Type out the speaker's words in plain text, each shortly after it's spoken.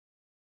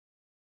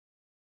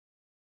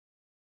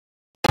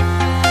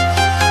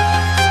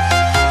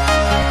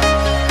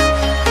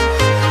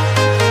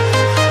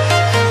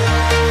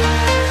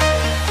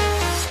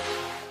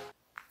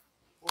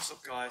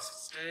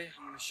Today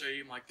I'm going to show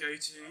you my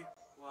go-to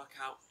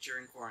workout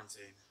during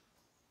quarantine.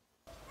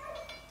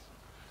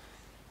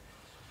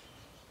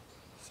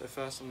 So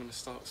first I'm going to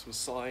start with some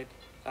side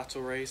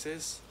lateral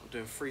raises. I'm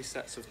doing 3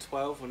 sets of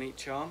 12 on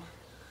each arm.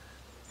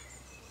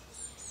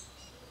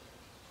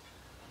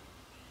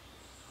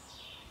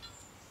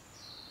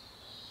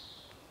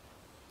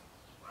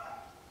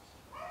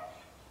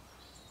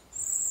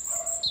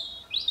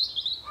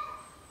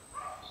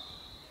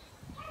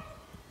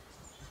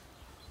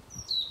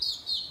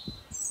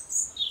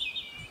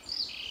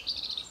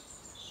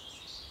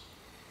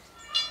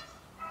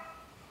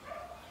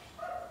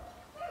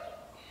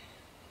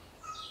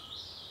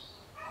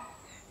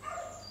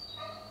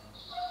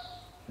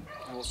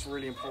 And what's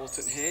really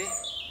important here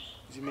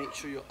is you make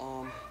sure your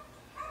arm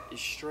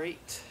is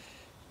straight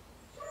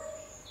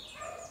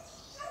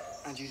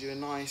and you do a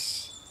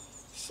nice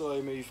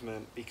slow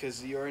movement,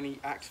 because you're only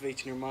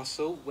activating your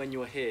muscle when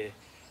you're here.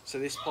 So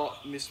this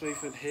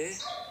movement here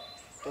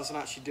doesn't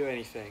actually do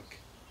anything.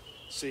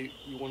 So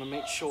you want to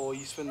make sure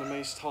you spend the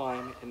most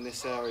time in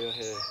this area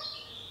here.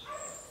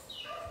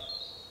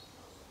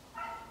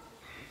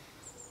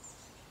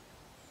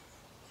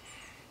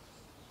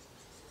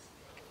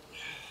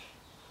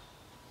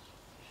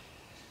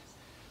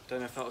 Don't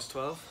know if that was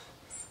 12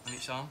 on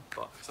each arm,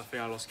 but because I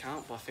think I lost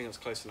count, but I think it was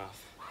close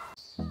enough.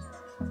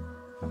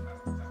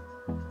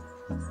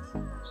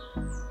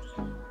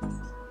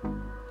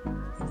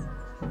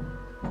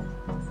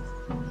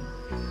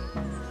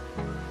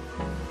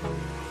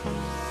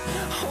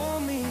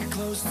 Hold me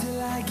close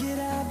till I get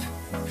up.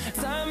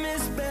 Time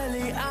is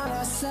barely on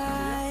our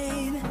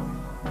side.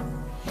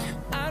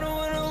 I don't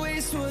wanna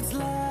waste what's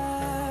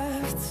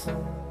left.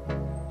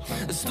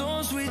 The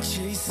storms we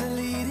chase are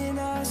leading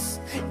us,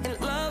 and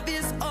love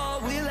is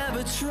all we'll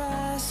ever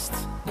trust.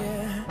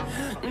 Yeah,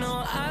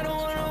 no, I don't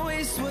wanna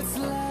waste what's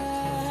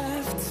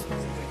left.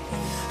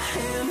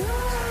 And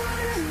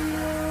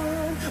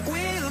on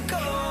we'll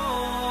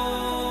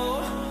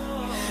go,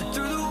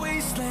 through the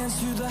wastelands,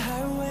 through the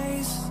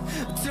highways,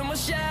 till my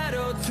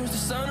shadow turns to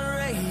sun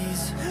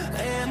rays.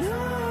 And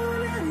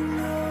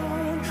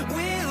on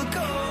we'll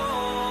go,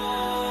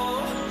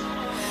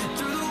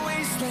 through the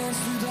wastelands,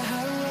 through the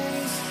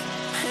highways,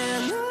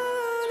 and on.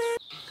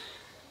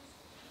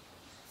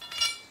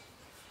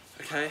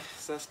 Okay,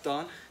 so that's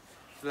done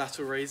for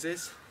lateral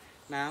raises.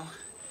 Now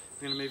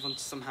we're going to move on to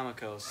some hammer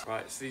curls.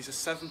 Right, so these are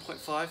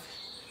 7.5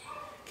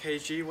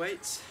 kg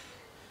weights,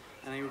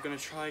 and then we're going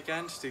to try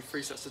again to do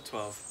 3 sets of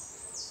 12.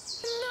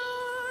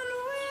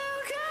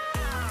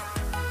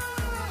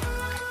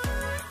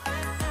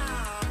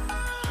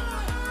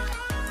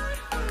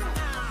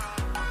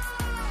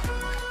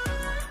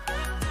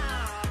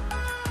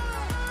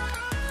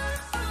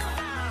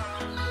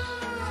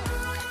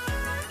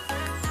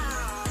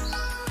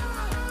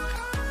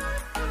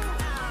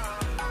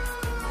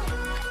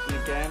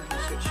 Again, I'm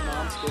switching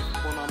arms, give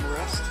one arm a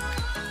rest.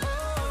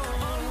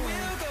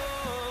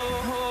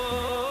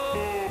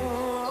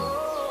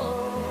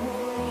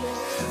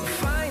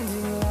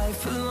 Finding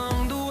life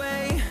along the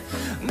way,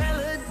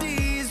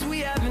 melodies we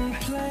haven't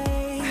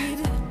played.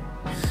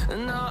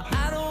 No,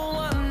 I don't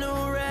want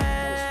no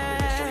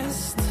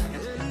rest.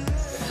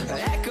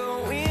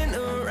 Echoing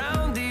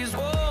around these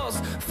walls,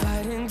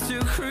 fighting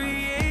to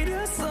create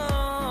a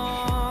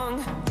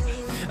song.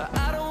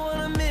 I don't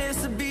wanna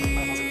miss a beat.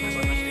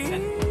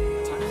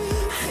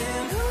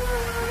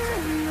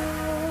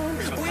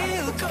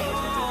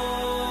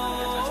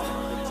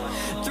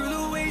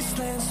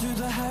 Through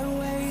the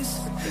highways,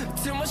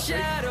 till my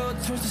shadow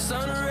turns to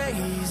sun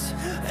rays.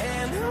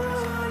 And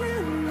on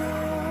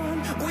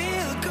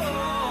we'll go,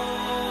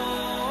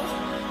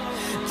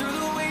 through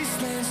the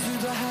wastelands,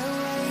 through the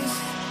highways,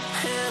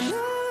 and on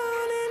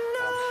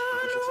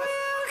we'll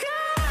go.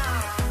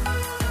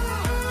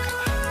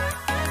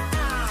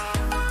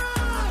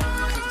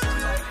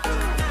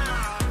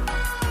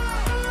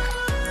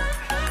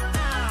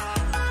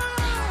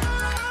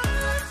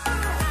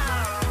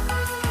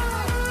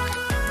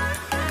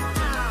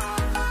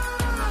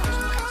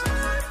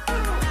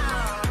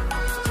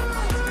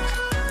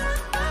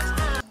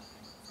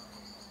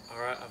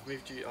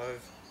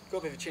 I've got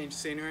a bit of a change of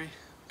scenery.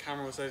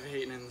 Camera was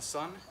overheating in the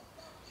sun.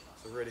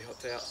 It's a really hot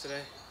day out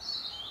today.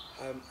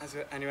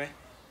 Anyway,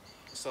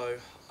 so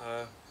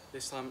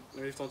this time I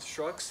moved on to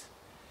shrugs.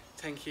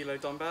 10 kilo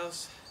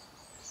dumbbells,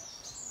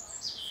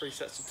 3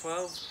 sets of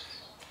 12.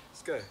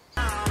 Let's go.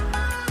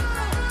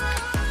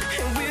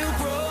 And we'll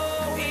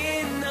grow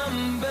in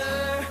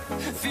number,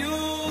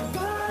 fueled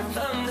by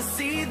them to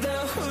see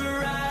the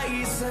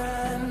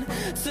horizon,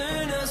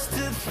 turn us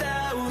to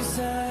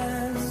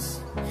thousands.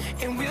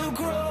 And we'll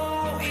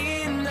grow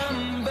in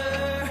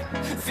number,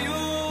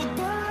 fueled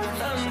by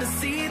them to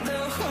see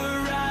the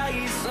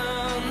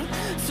horizon,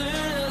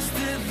 turn us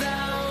to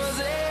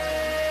thousands.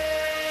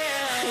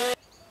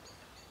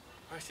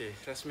 Righty,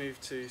 let's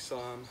move to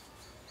some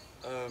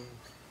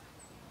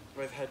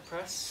overhead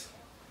press,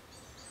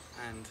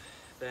 and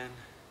then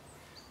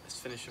let's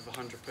finish with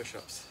 100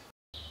 push-ups.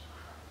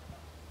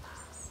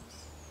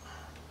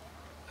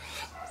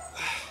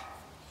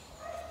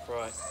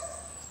 Right,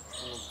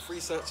 on the 3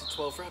 sets of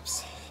 12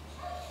 reps.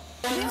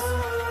 We'll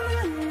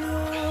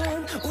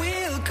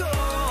go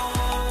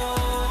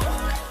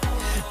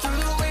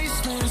through the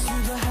wastelands,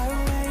 through the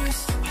highways,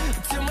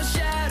 till my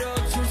shadow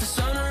turns to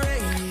sun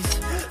rays.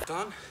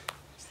 Done.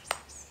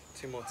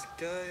 2 more to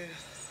go.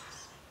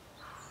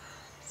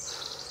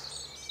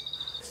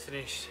 Let's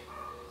finish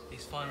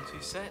these final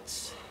 2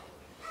 sets.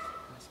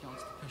 Let's get on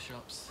to the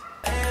push-ups.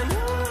 And on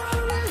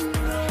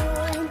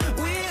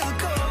we'll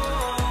go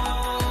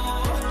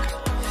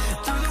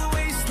through the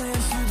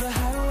wastelands, through the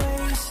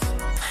highways,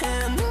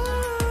 and on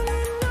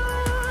we'll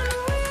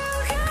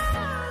go.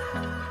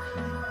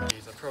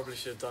 I probably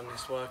should have done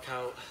this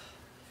workout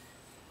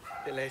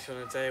a bit later on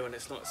in the day when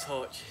it's not as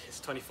hot. It's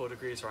 24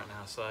 degrees right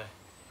now, so let's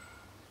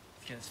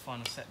get this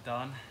final set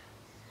done.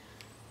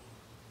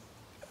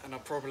 And I'll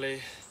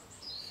probably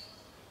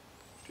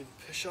do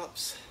the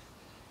push-ups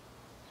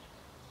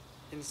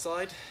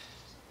inside,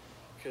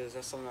 because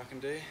that's something I can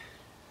do.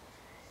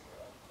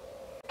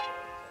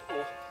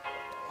 Or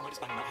I might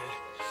just bang that here.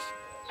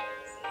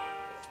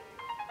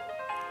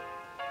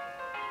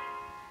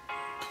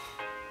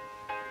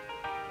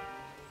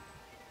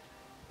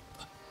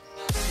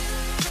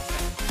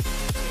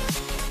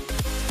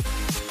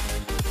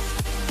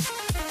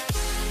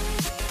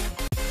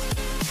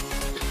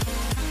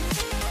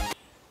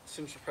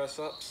 Simple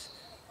press-ups.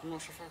 I'm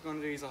not sure if I'm going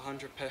to do these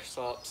 100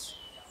 press-ups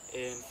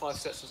in 5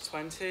 sets of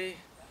 20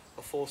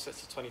 or 4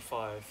 sets of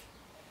 25.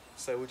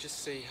 So we'll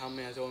just see how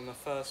many I do on the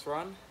first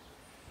run,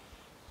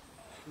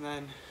 and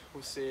then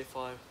we'll see if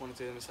I want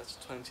to do them in sets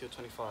of 20 or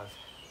 25.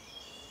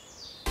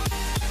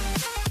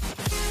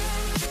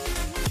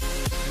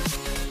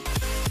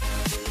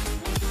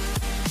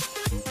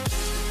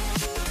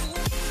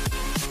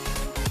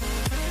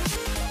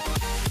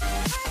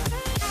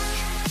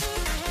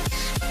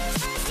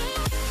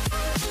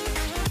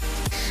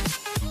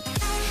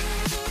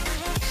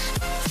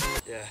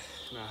 Yeah,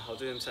 no, I'll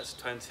do them in sets of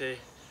 20.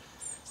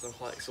 So I'm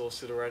quite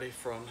exhausted already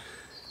from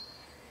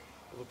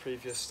all the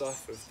previous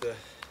stuff with the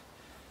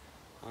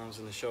arms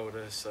and the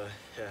shoulders. So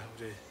yeah,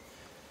 we'll do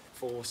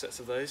 4 more sets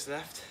of those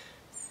left,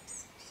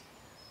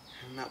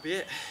 and that'll be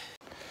it.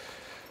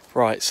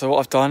 Right, so what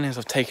I've done is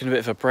I've taken a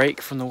bit of a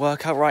break from the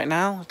workout right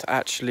now to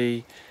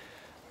actually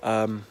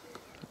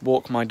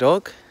walk my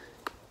dog.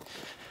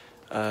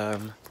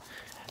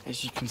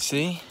 As you can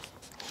see,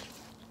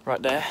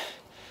 right there.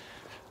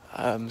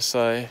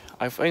 So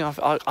I think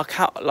I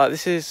count, like,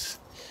 this is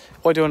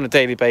what I do on a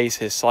daily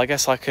basis, so I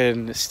guess I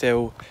can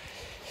still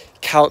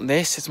count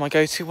this as my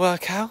go-to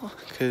workout,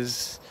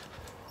 because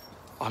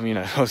I'm, you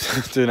know, I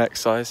was doing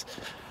exercise.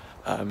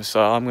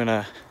 So I'm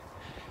gonna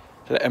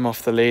let him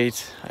off the lead.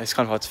 It's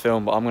kind of hard to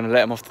film, but I'm gonna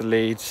let him off the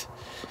lead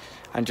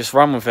and just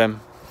run with him.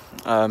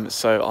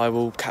 So I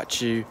will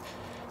catch you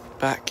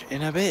back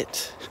in a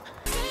bit.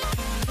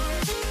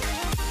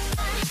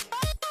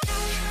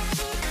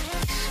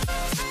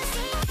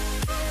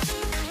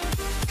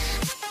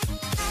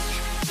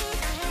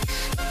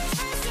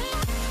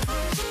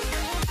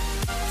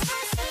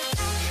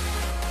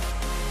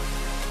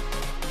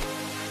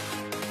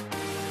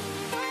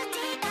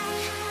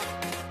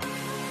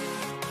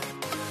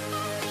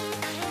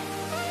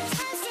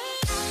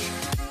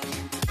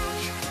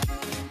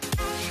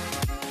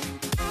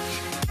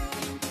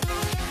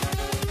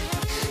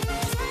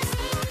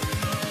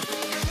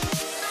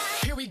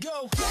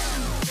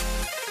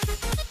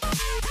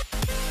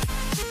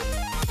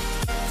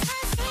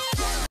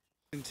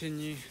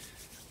 Continue.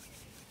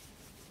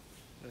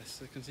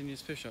 Let's continue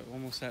this push-up.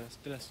 1 more set.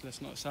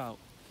 Let's knock this out.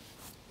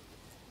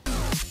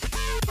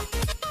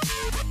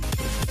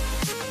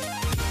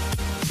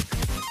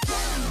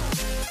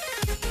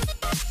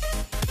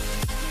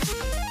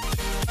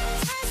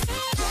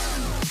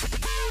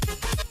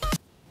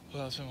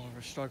 Well, that's been more of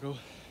a struggle.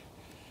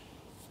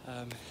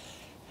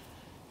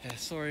 Yeah,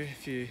 sorry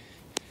if you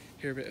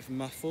hear a bit of a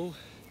muffle.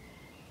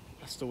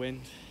 That's the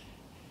wind.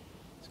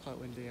 It's quite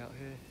windy out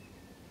here.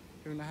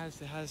 Even it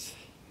has,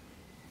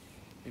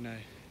 you know,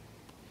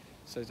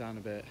 slowed down a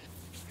bit.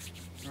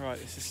 Right,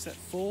 this is set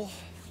 4.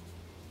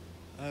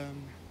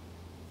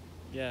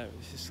 Yeah,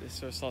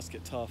 this where it starts to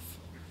get tough.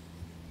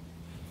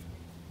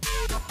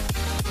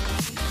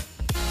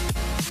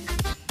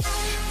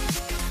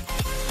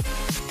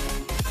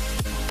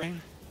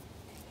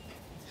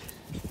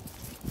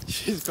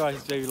 Jesus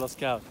Christ, Jamie lost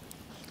count.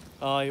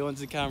 Oh, he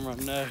wants the camera.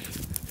 No.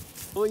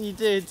 What you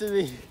did to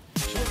me?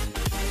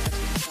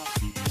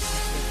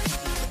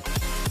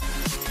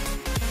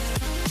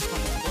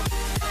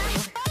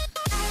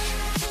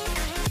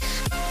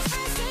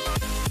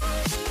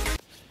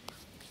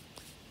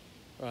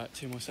 Right,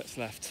 2 more sets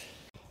left.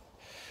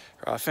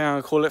 Right, I think I'm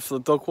gonna call it for the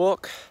dog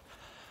walk.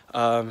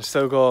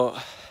 Still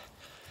got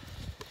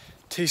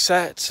 2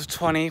 sets of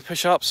 20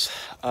 push-ups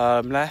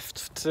left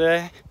for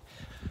today,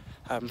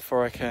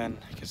 before I can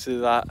consider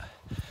that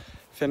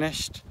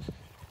finished.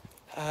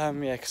 Yeah,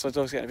 because my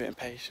dog's getting a bit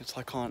impatient, so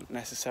I can't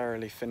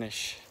necessarily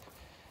finish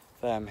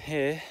them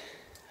here.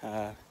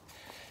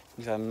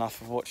 He's had enough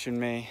of watching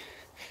me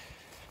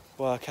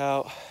work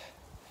out,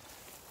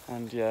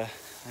 and yeah,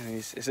 and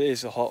it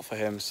is hot for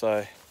him,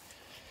 so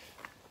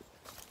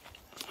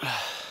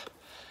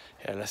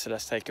yeah,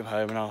 let's take him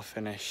home and I'll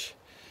finish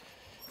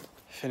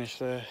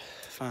the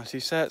final 2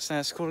 sets and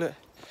let's call it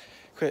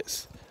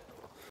quits.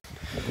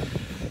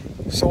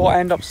 So what I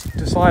ended up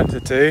deciding to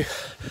do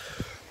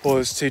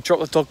was to drop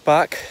the dog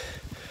back.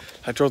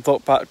 Drop the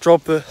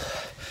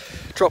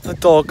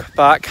dog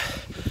back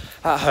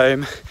at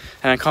home and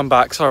then come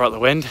back. Sorry about the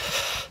wind.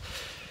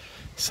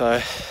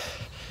 So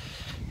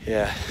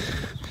yeah,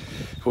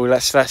 well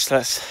let's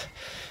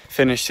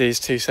finish these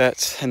 2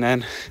 sets and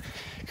then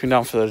come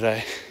down for the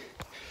day.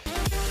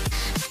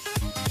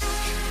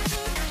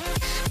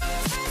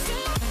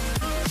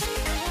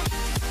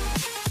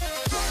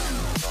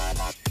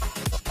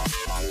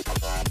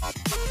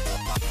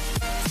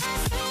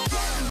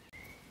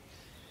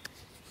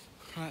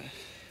 Right,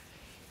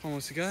 1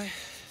 more to go, and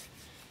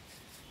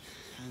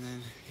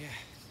then yeah,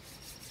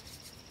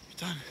 we're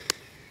done.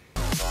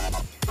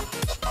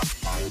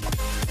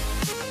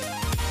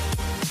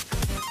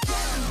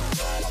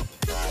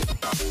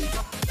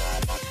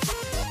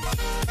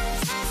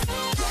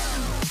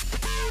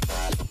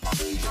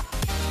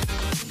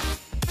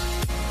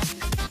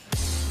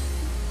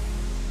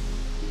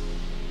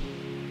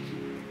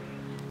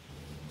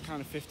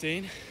 Count of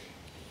 15.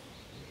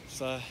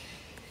 So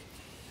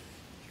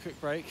quick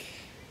break,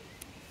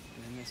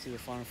 and then let's do the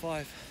final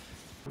 5.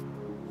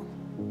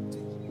 1, 2,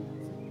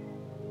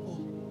 4,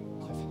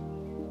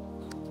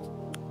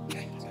 5.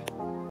 Okay.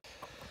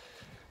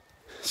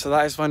 So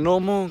that is my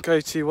normal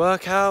go-to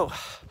workout.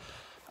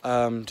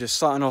 Just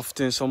starting off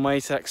doing some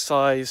weight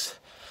exercise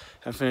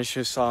and finish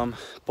with some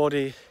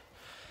body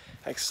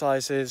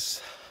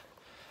exercises.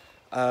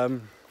 I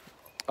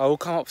will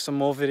come up with some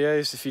more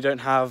videos. If you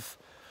don't have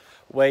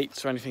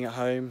weights or anything at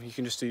home, you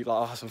can just do like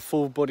I'll have some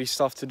full body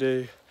stuff to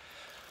do.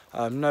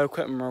 No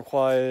equipment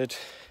required.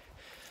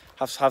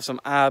 Have some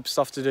ab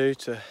stuff to do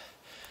to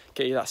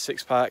get you that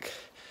 6-pack.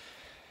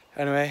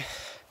 Anyway,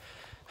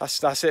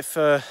 that's it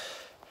for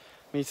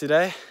me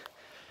today,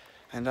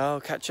 and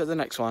I'll catch you at the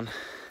next one.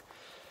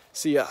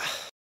 See ya.